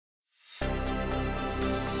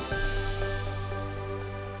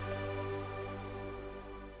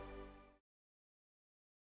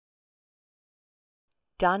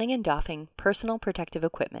Donning and doffing personal protective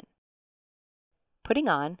equipment. Putting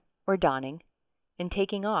on, or donning, and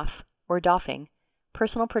taking off, or doffing,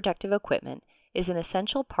 personal protective equipment is an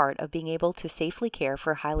essential part of being able to safely care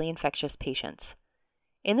for highly infectious patients.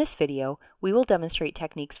 In this video, we will demonstrate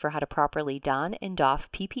techniques for how to properly don and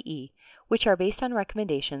doff PPE, which are based on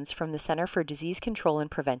recommendations from the Center for Disease Control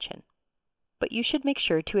and Prevention. But you should make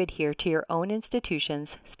sure to adhere to your own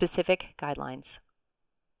institution's specific guidelines.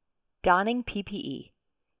 Donning PPE.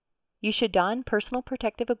 You should don personal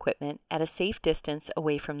protective equipment at a safe distance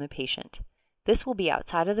away from the patient. This will be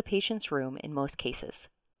outside of the patient's room in most cases.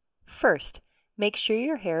 First, make sure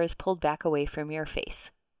your hair is pulled back away from your face.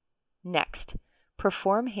 Next,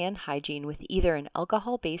 perform hand hygiene with either an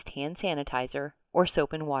alcohol-based hand sanitizer or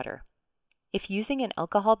soap and water. If using an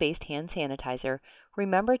alcohol-based hand sanitizer,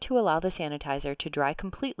 remember to allow the sanitizer to dry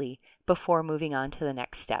completely before moving on to the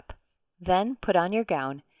next step. Then put on your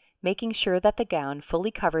gown, making sure that the gown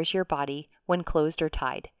fully covers your body when closed or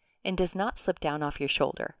tied, and does not slip down off your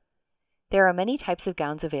shoulder. There are many types of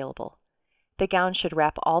gowns available. The gown should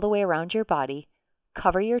wrap all the way around your body,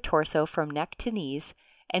 cover your torso from neck to knees,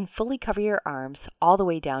 and fully cover your arms all the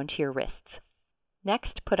way down to your wrists.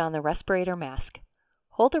 Next, put on the respirator mask.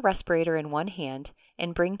 Hold the respirator in one hand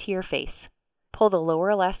and bring to your face. Pull the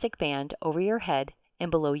lower elastic band over your head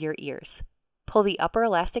and below your ears. Pull the upper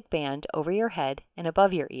elastic band over your head and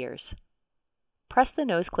above your ears. Press the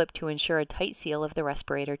nose clip to ensure a tight seal of the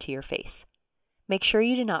respirator to your face. Make sure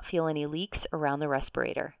you do not feel any leaks around the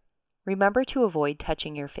respirator. Remember to avoid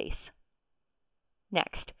touching your face.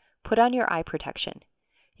 Next, put on your eye protection.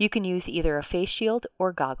 You can use either a face shield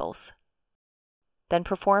or goggles. Then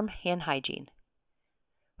perform hand hygiene.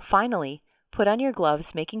 Finally, put on your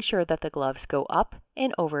gloves, making sure that the gloves go up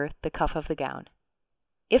and over the cuff of the gown.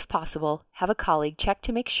 If possible, have a colleague check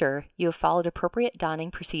to make sure you have followed appropriate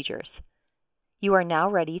donning procedures. You are now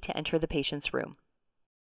ready to enter the patient's room.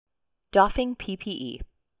 Doffing PPE.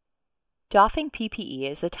 Doffing PPE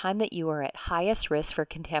is the time that you are at highest risk for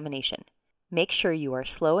contamination. Make sure you are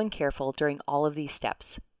slow and careful during all of these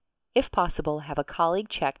steps. If possible, have a colleague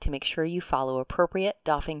check to make sure you follow appropriate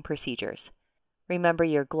doffing procedures. Remember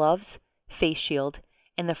your gloves, face shield,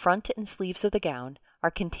 and the front and sleeves of the gown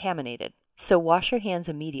are contaminated, so wash your hands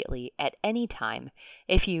immediately at any time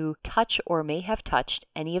if you touch or may have touched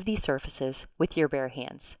any of these surfaces with your bare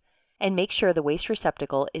hands. And make sure the waste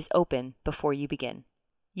receptacle is open before you begin.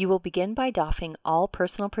 You will begin by doffing all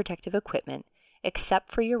personal protective equipment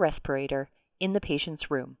except for your respirator in the patient's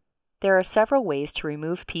room. There are several ways to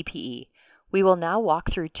remove PPE. We will now walk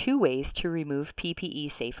through 2 ways to remove PPE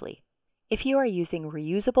safely. If you are using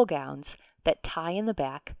reusable gowns that tie in the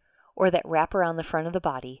back or that wrap around the front of the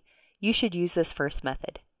body, you should use this first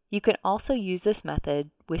method. You can also use this method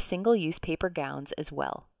with single-use paper gowns as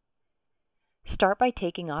well. Start by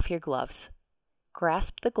taking off your gloves.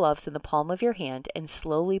 Grasp the gloves in the palm of your hand and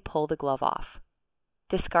slowly pull the glove off.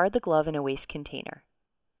 Discard the glove in a waste container.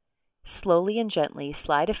 Slowly and gently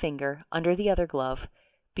slide a finger under the other glove,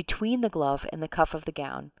 between the glove and the cuff of the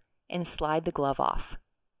gown, and slide the glove off.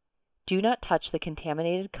 Do not touch the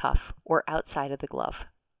contaminated cuff or outside of the glove.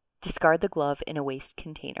 Discard the glove in a waste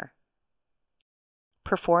container.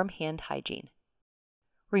 Perform hand hygiene.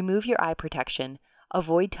 Remove your eye protection.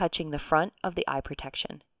 Avoid touching the front of the eye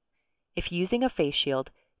protection. If using a face shield,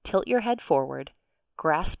 tilt your head forward,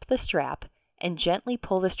 grasp the strap, and gently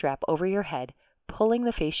pull the strap over your head, pulling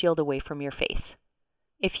the face shield away from your face.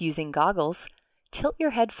 If using goggles, tilt your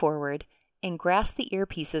head forward and grasp the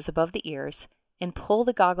earpieces above the ears and pull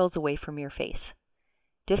the goggles away from your face.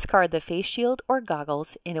 Discard the face shield or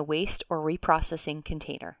goggles in a waste or reprocessing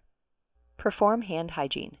container. Perform hand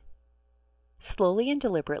hygiene. Slowly and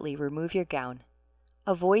deliberately remove your gown.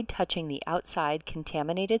 Avoid touching the outside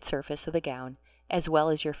contaminated surface of the gown as well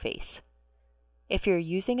as your face. If you're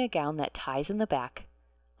using a gown that ties in the back,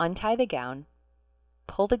 untie the gown,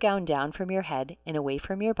 pull the gown down from your head and away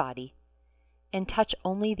from your body, and touch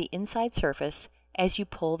only the inside surface as you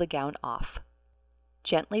pull the gown off.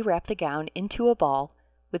 Gently wrap the gown into a ball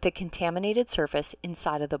with the contaminated surface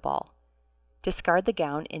inside of the ball. Discard the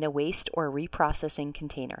gown in a waste or reprocessing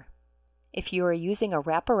container. If you are using a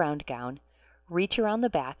wraparound gown, reach around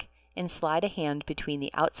the back and slide a hand between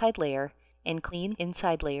the outside layer and clean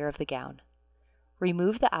inside layer of the gown.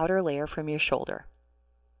 Remove the outer layer from your shoulder.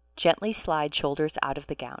 Gently slide shoulders out of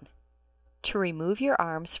the gown. To remove your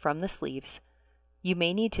arms from the sleeves, you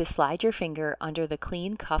may need to slide your finger under the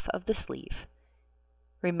clean cuff of the sleeve.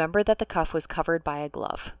 Remember that the cuff was covered by a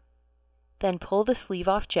glove. Then pull the sleeve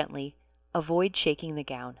off gently. Avoid shaking the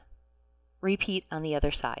gown. Repeat on the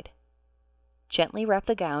other side. Gently wrap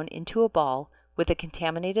the gown into a ball with a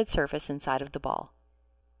contaminated surface inside of the ball.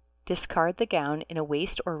 Discard the gown in a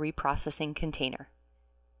waste or reprocessing container.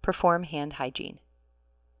 Perform hand hygiene.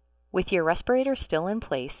 With your respirator still in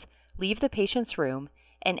place, leave the patient's room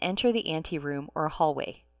and enter the anteroom or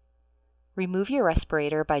hallway. Remove your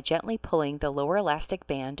respirator by gently pulling the lower elastic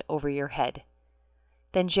band over your head.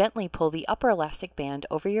 Then gently pull the upper elastic band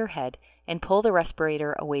over your head and pull the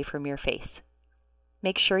respirator away from your face.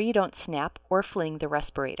 Make sure you don't snap or fling the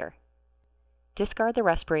respirator. Discard the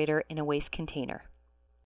respirator in a waste container.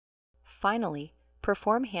 Finally,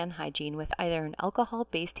 perform hand hygiene with either an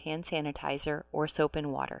alcohol-based hand sanitizer or soap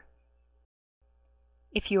and water.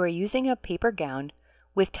 If you are using a paper gown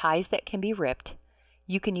with ties that can be ripped,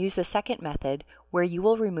 you can use the second method where you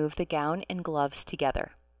will remove the gown and gloves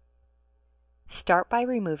together. Start by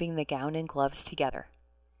removing the gown and gloves together.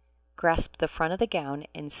 Grasp the front of the gown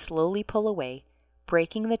and slowly pull away,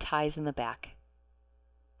 breaking the ties in the back.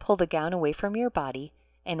 Pull the gown away from your body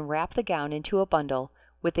and wrap the gown into a bundle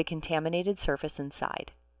with the contaminated surface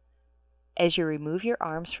inside. As you remove your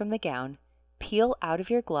arms from the gown, peel out of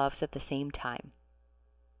your gloves at the same time.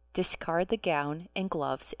 Discard the gown and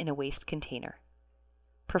gloves in a waste container.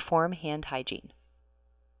 Perform hand hygiene.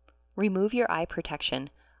 Remove your eye protection,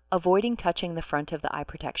 avoiding touching the front of the eye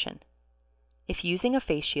protection. If using a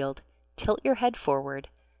face shield, tilt your head forward,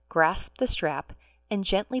 grasp the strap, and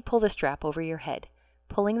gently pull the strap over your head,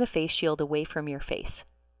 pulling the face shield away from your face.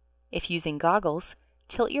 If using goggles,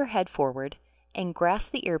 tilt your head forward and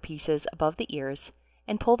grasp the earpieces above the ears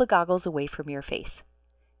and pull the goggles away from your face.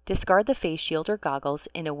 Discard the face shield or goggles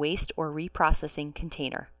in a waste or reprocessing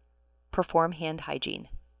container. Perform hand hygiene.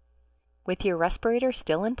 With your respirator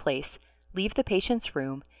still in place, leave the patient's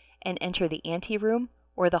room and enter the anteroom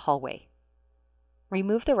or the hallway.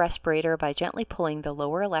 Remove the respirator by gently pulling the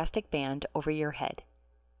lower elastic band over your head.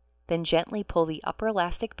 Then gently pull the upper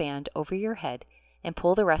elastic band over your head and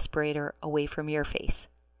pull the respirator away from your face.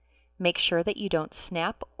 Make sure that you don't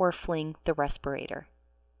snap or fling the respirator.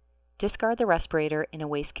 Discard the respirator in a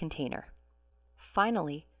waste container.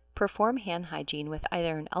 Finally, perform hand hygiene with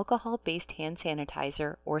either an alcohol-based hand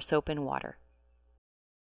sanitizer or soap and water.